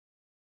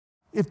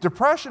If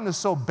depression is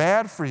so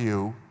bad for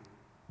you,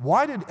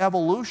 why did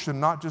evolution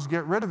not just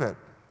get rid of it?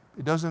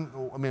 It doesn't,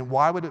 I mean,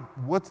 why would it,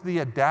 what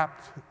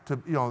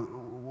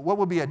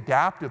would be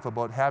adaptive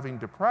about having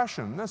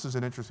depression? This is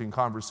an interesting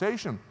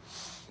conversation.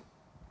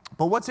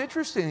 But what's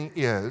interesting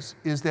is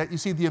that, you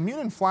see, the immune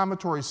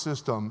inflammatory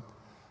system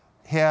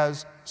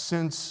has,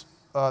 since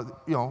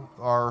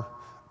our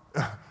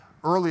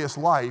earliest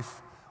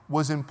life,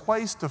 was in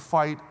place to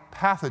fight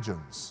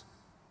pathogens.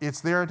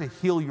 It's there to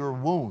heal your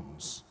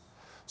wounds.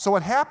 So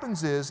what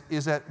happens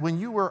is that when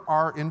you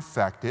are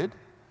infected,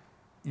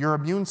 your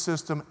immune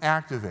system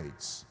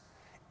activates.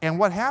 And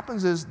what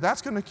happens is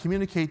that's going to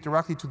communicate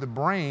directly to the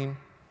brain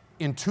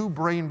in two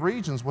brain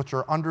regions, which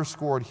are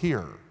underscored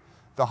here: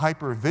 the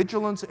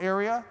hypervigilance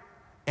area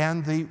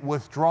and the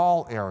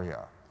withdrawal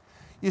area.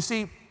 You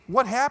see,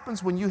 what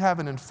happens when you have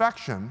an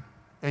infection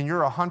and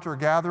you're a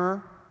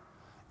hunter-gatherer,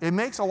 it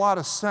makes a lot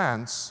of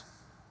sense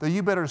that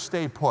you better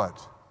stay put,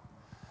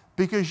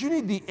 because you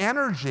need the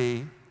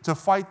energy to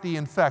fight the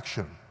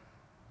infection.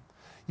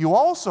 You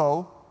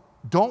also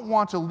don't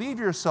want to leave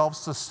yourself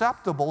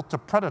susceptible to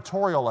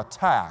predatory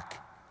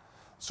attack.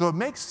 So it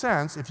makes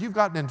sense, if you've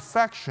got an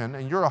infection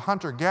and you're a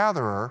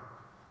hunter-gatherer,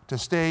 to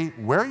stay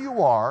where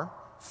you are,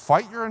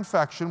 fight your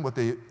infection with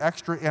the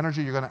extra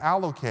energy you're going to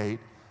allocate,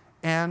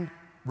 and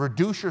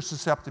reduce your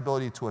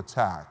susceptibility to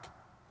attack.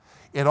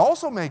 It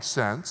also makes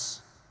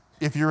sense,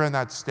 if you're in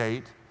that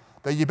state,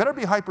 that you better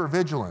be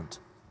hypervigilant,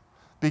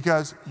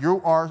 because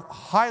you are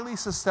highly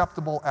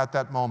susceptible at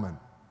that moment.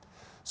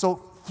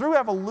 So through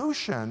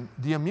evolution,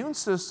 the immune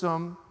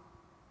system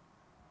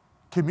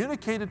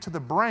communicated to the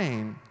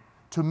brain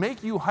to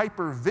make you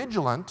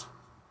hypervigilant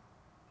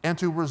and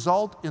to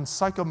result in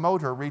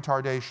psychomotor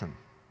retardation.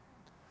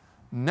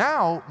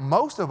 Now,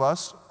 most of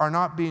us are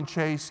not being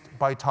chased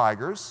by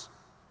tigers.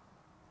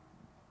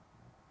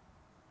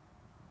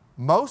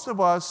 Most of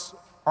us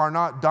are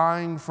not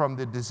dying from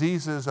the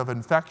diseases of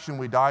infection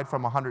we died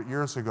from 100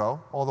 years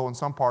ago, although in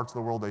some parts of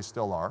the world they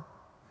still are,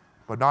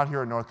 but not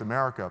here in North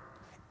America.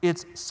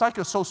 It's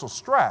psychosocial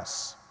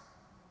stress.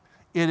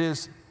 It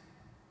is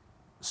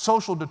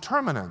social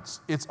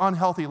determinants. It's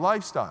unhealthy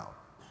lifestyle.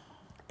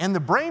 And the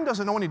brain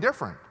doesn't know any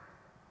different.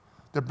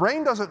 The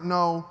brain doesn't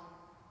know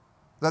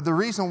that the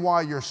reason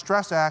why your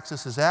stress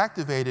axis is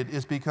activated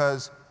is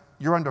because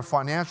you're under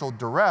financial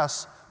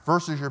duress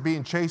versus you're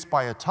being chased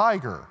by a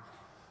tiger.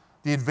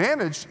 The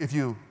advantage, if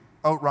you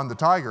outrun the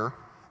tiger,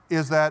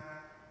 is that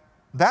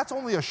that's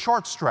only a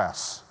short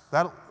stress.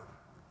 That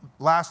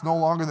lasts no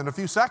longer than a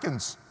few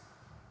seconds.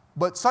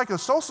 But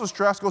psychosocial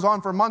stress goes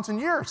on for months and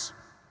years.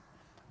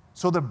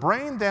 So the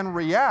brain then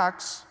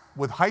reacts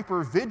with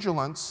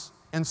hypervigilance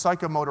and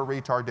psychomotor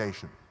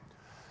retardation.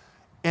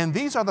 And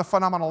these are the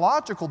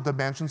phenomenological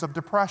dimensions of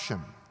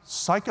depression.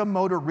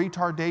 Psychomotor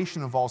retardation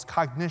involves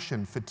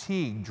cognition,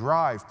 fatigue,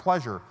 drive,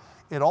 pleasure.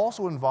 It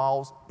also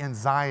involves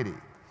anxiety.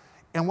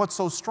 And what's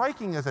so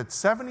striking is that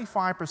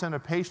 75%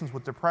 of patients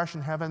with depression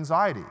have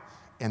anxiety,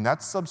 and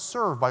that's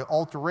subserved by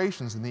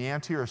alterations in the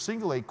anterior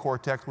cingulate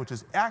cortex, which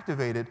is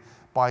activated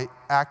by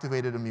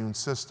activated immune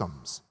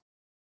systems.